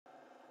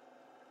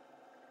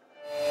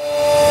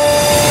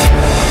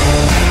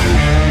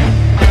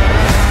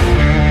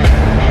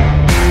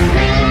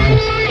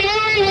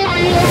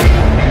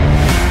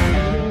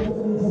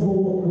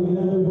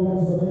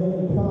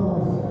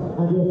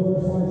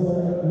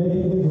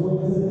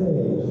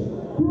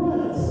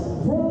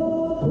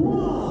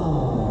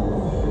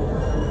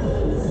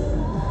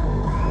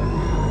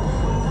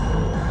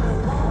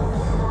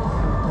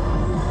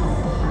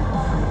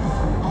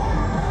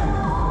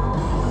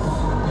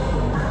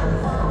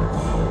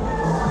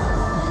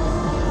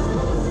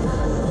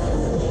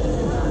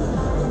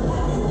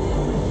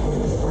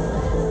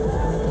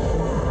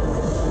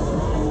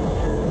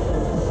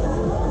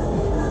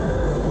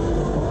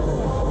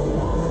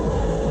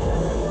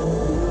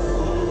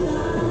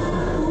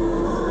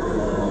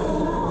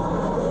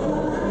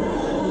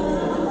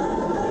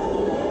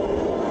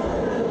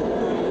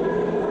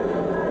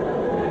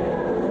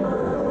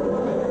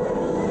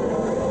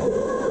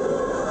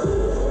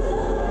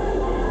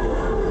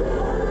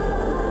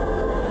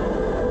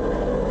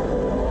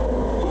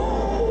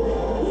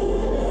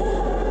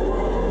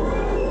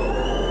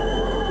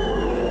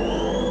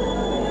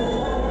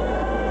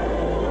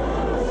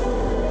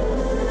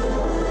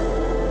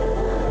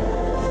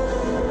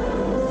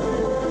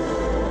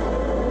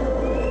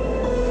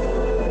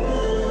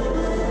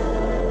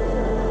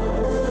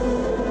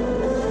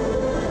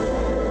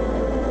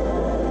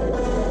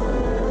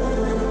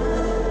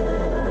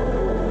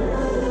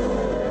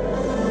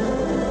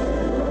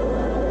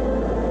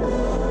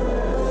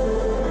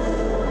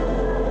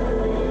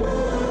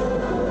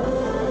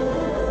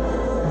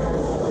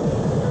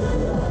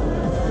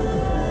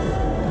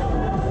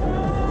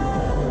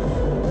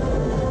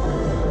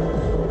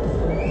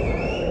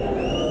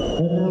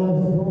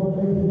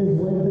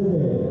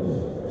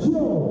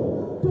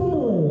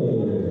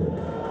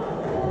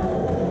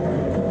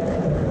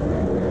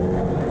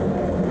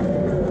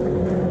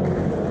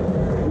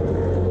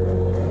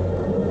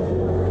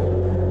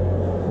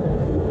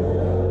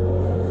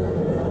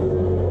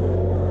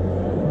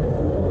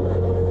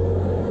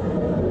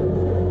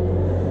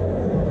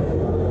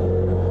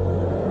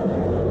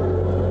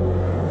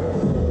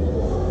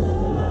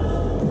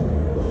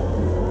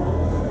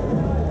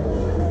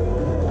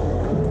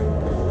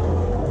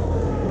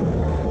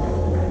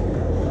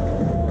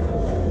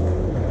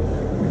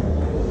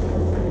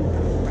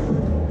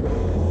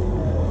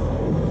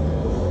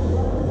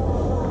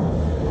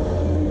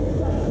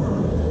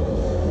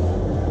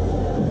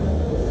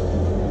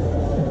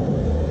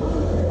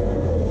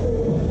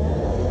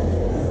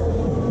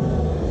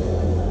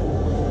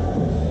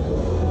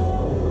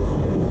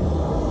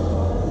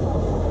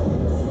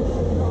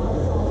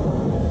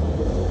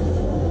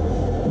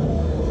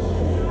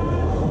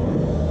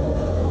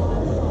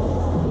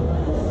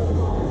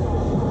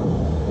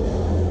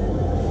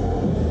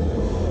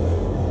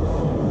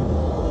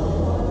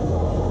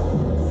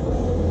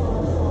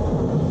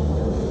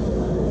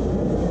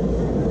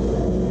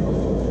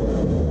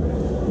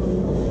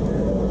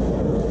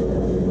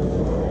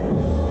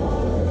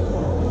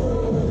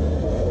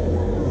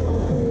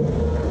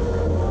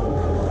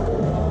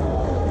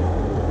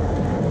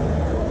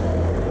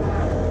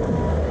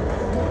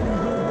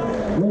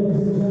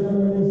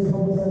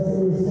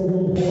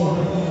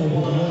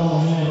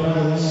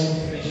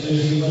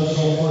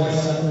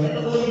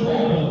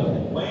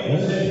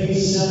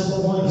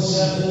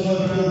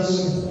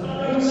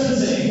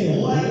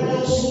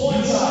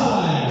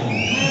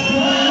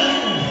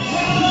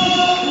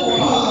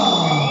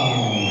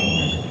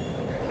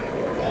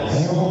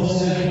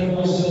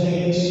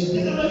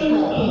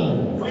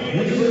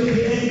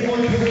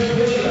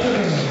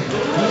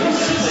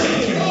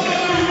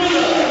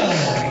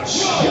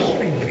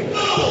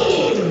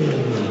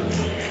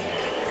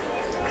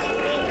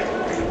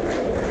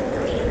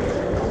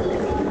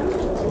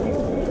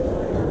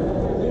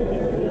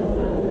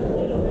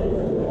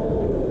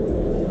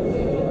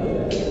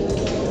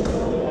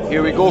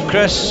Here we go,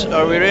 Chris.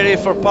 Are we ready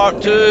for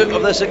part 2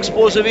 of this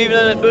explosive evening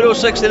at Budo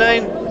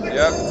 69?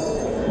 Yep.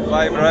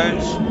 5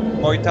 rounds,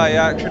 Muay Thai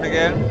action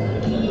again.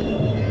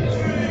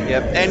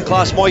 Yep,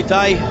 N-class Muay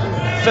Thai,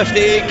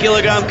 58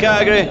 kilogram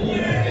category.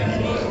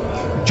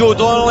 Joe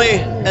Donnelly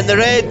in the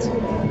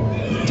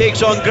red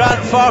takes on Grant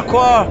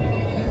Farquhar.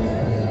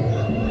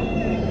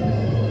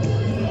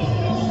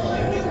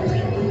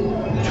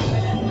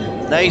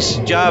 Nice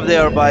jab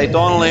there by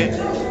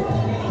Donnelly.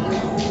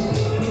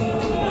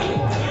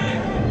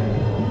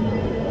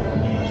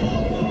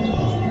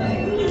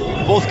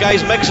 Both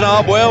guys mixing it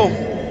up well.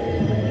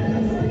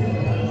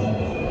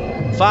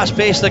 Fast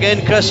paced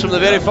again, Chris, from the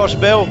very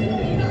first bell.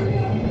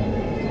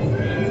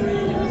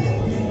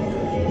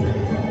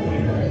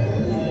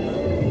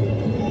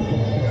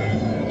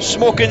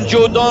 Smoking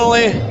Joe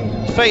Donnelly,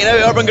 fighting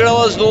out Urban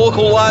Guerrillas, the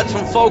local lad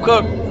from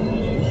Farquhar.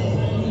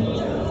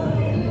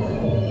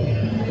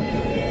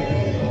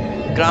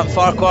 Grant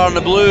Farquhar in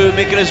the blue,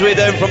 making his way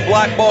down from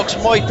Black Box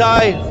Muay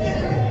Thai.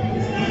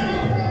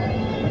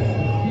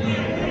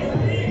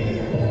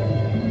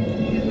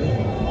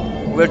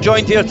 We're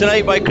joined here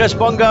tonight by Chris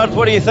Bungard.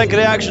 What do you think of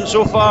the action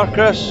so far,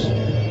 Chris?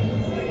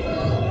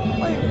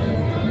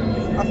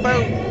 I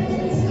felt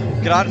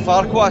Grant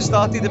Farquhar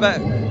started a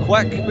bit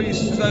quick, but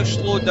he's now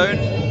slowed down.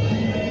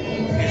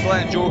 He's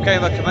letting Joe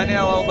kind of come in here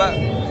a little bit.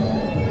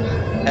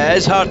 It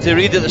is hard to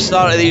read at the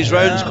start of these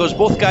rounds because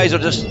both guys are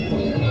just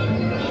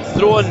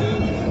throwing.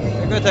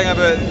 The good thing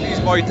about these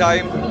Muay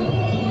Thai,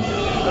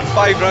 they're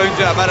 5 rounds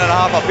at a minute and a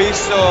half apiece,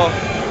 so...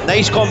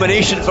 Nice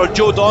combination for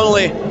Joe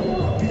Donnelly.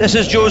 This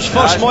is Joe's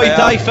first Muay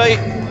Thai fight.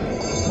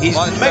 He's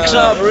mixing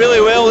it up really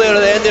well there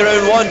at the end of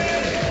round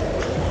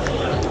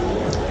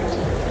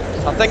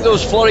 1. I think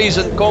those flurries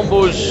and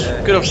combos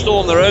could have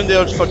stolen the round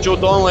there for Joe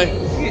Donnelly.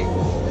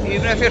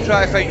 Even if you're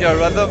trying to find your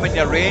rhythm and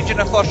your range in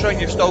the first round,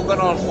 you've still got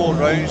another 4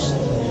 rounds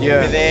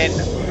to then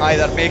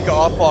either make it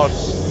up or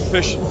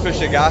push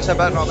the gas a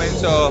bit, you know what I mean?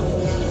 So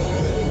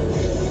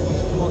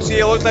we'll see.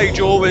 It looked like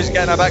Joe was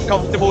getting a bit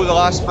comfortable the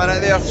last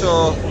minute there,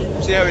 so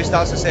we'll see how he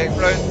starts the second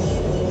round.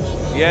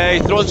 Yeah,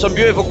 he's thrown some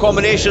beautiful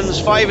combinations,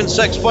 5 and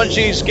 6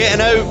 punches, getting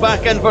out,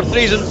 back in for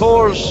 3s and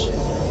 4s,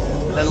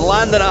 and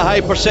landing at a high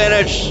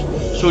percentage.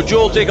 So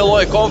Joe will take a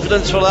lot of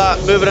confidence for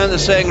that, moving into the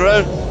second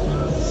round.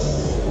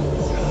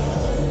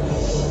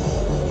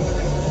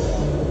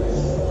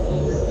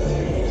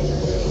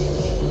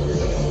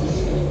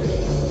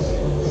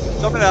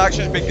 Some of the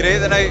action's been great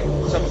tonight.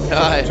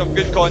 Some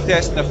good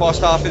contests in the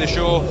first half of the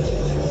show.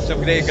 Some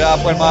great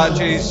grappling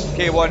matches,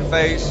 K1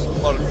 fights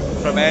were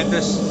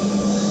tremendous.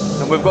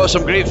 And we've got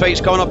some great fights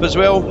coming up as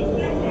well.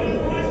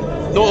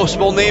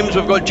 Noticeable names,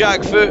 we've got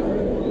Jack Foot.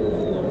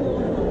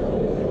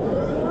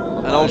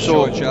 And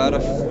also Sean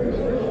Sharif.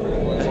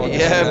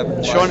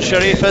 Yeah, Sean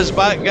Sharif is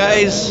back,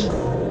 guys.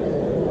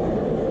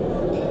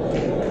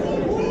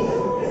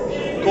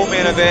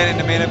 Co-main event and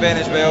the main event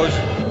as well. It's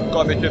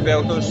got to be 2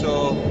 belters,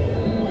 so...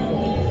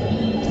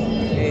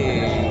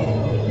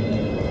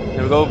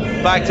 There we go,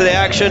 back to the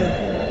action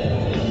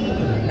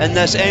in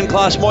this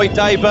N-class Muay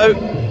Thai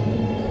bout.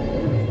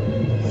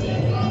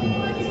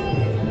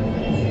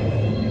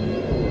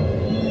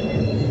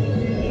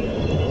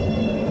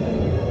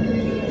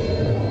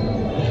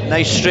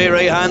 Nice straight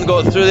right hand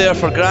got through there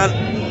for Grant.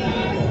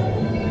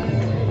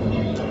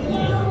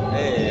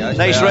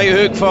 Nice right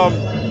hook from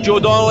Joe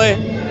Donnelly.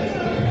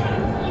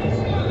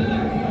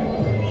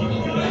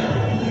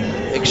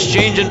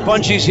 Exchanging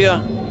punches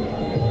here.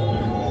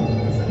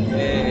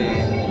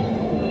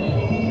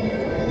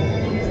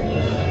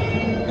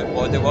 Good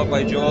body work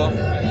by Joe.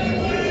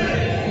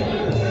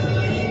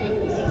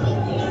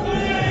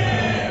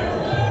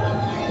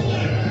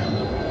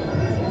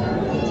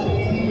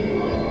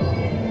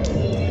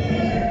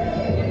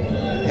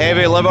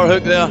 Heavy liver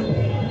hook there.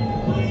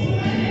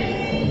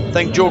 I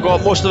think Joe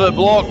got most of it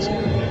blocked.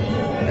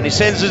 And he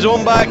sends his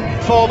own back,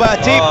 followed by a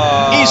teep.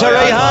 He's a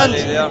right hand.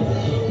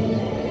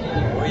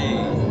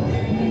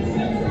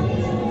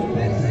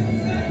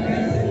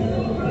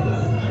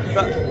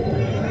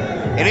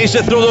 He needs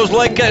to throw those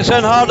leg kicks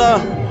in harder.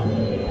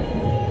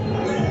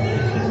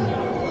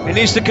 He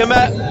needs to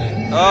commit.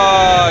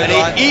 And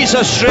he eats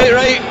a straight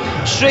right,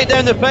 straight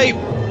down the pipe.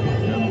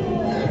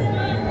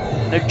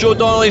 Now Joe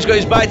Donnelly's got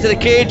his back to the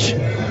cage.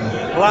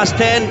 Last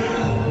 10.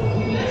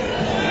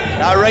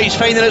 That right's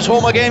finding its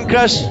home again,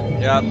 Chris.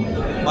 Yeah,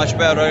 much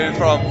better round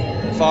from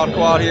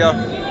Farquhar here.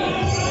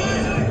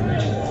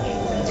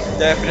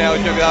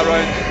 Definitely took that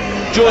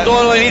round. Joe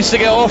Donnelly needs to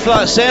get off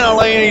that centre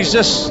line. He's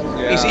just,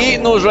 he's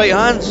eating those right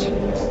hands.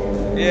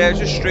 Yeah, it's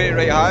just straight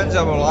right hands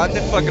that were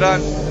landing for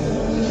Grant.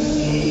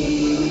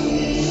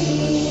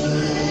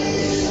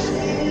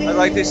 I'd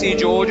like to see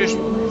Joe just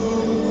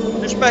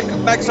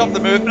mix up the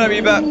movement a wee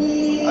bit.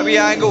 A wee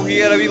angle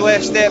here, a wee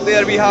left step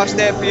there, a wee half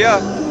step here.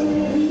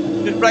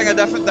 Just bring a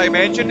different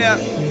dimension there,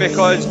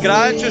 because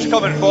Grant's just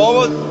coming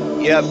forward.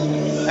 Yep.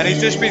 And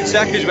he's just been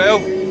sick as well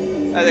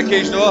at the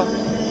cage door.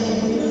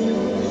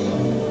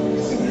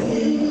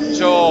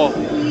 So,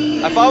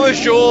 if I was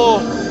Joe,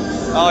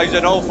 he's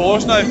in all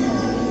force now.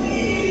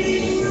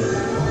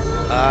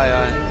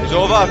 Aye. He's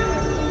over.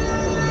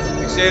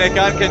 He's saying he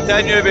can't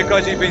continue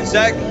because he's been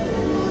sick.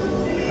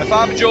 If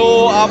I'm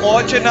Joe, I'm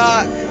watching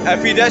that.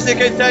 If he doesn't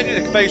continue,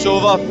 the fight's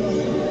over.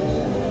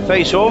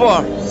 Fight's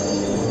over.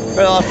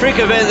 Well, a freak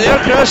event there,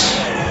 Chris.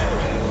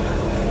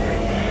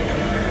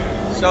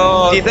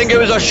 So, do you think it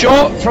was a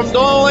shot from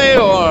Donnelly,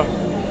 or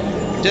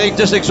do you think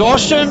just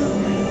exhaustion?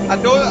 I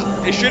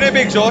don't. He shouldn't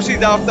be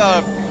exhausted after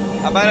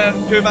a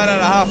minute, 2 minute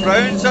and a half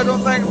rounds. I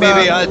don't think.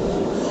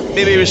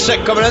 Maybe he was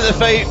sick coming into the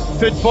fight,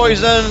 food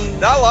poisoning.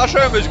 That last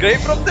round was great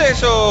for him, today,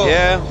 so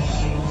yeah.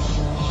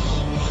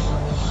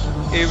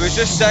 He was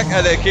just sick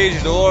at the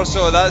cage door,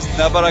 so that's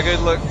never a good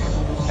look.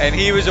 And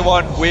he was the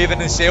one waving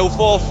himself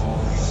off.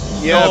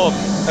 Yeah. So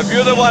if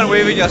you're the one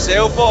waving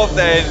yourself off,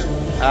 then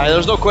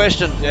there's no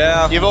question.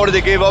 Yeah. You've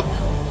already gave up.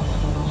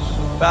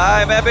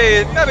 But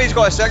maybe he's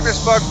got a sickness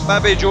bug.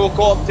 Maybe Joe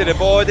caught him to the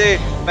body.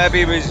 Maybe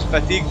he was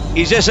fatigued.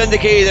 He's just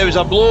indicated there was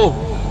a blow.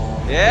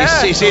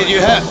 Yeah. He said you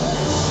hit.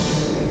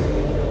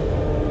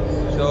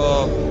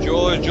 So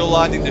Joe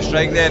landed the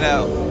strike then.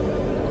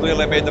 It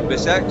clearly made him be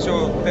sick.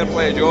 So fair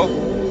play to Joe.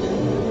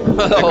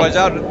 Because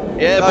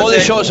body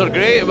shots are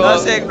great, but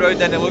that second round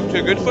didn't look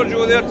too good for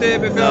Joe there, to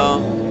be fair.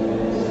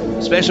 No.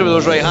 Especially with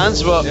those right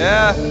hands, but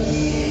yeah,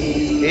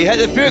 he hit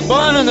the puke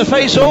button and the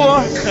fight's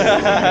over.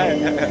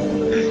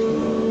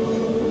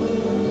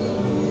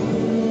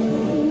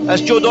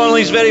 That's Joe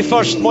Donnelly's very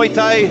first Muay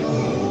Thai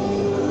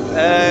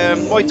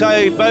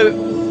bout.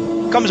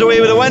 Comes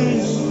away with a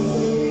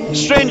win.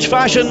 Strange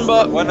fashion,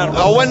 but a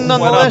win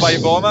nonetheless. Winner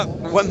by vomit.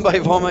 Win by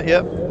vomit,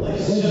 yep.